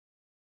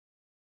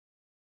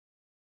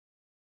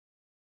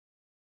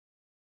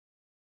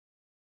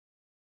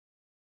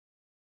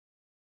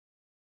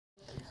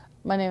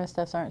My name is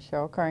Staff Sergeant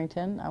Cheryl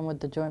Curington. I'm with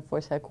the Joint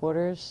Force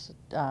Headquarters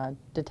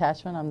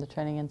Detachment. I'm the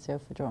training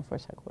NCO for Joint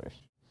Force Headquarters.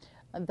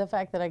 The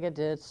fact that I get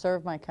to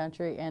serve my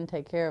country and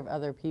take care of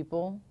other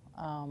people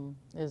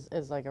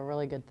is like a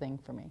really good thing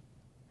for me.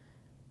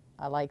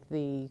 I like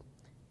the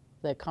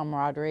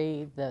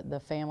camaraderie,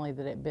 the family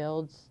that it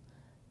builds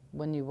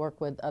when you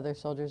work with other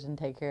soldiers and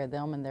take care of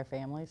them and their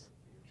families.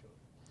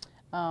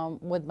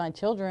 With my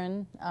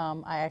children,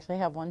 I actually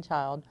have one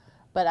child,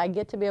 but I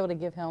get to be able to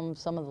give him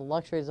some of the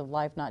luxuries of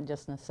life, not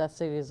just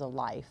necessities of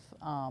life.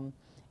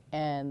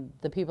 And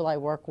the people I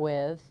work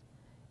with,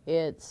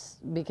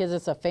 because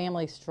it's a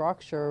family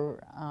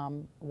structure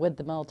with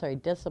the military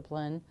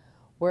discipline,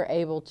 we're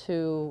able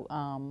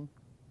to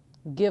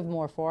give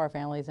more for our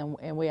families,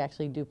 and we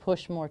actually do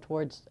push more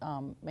towards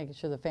making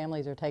sure the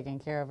families are taken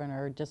care of and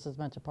are just as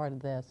much a part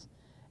of this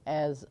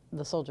as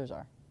the soldiers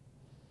are.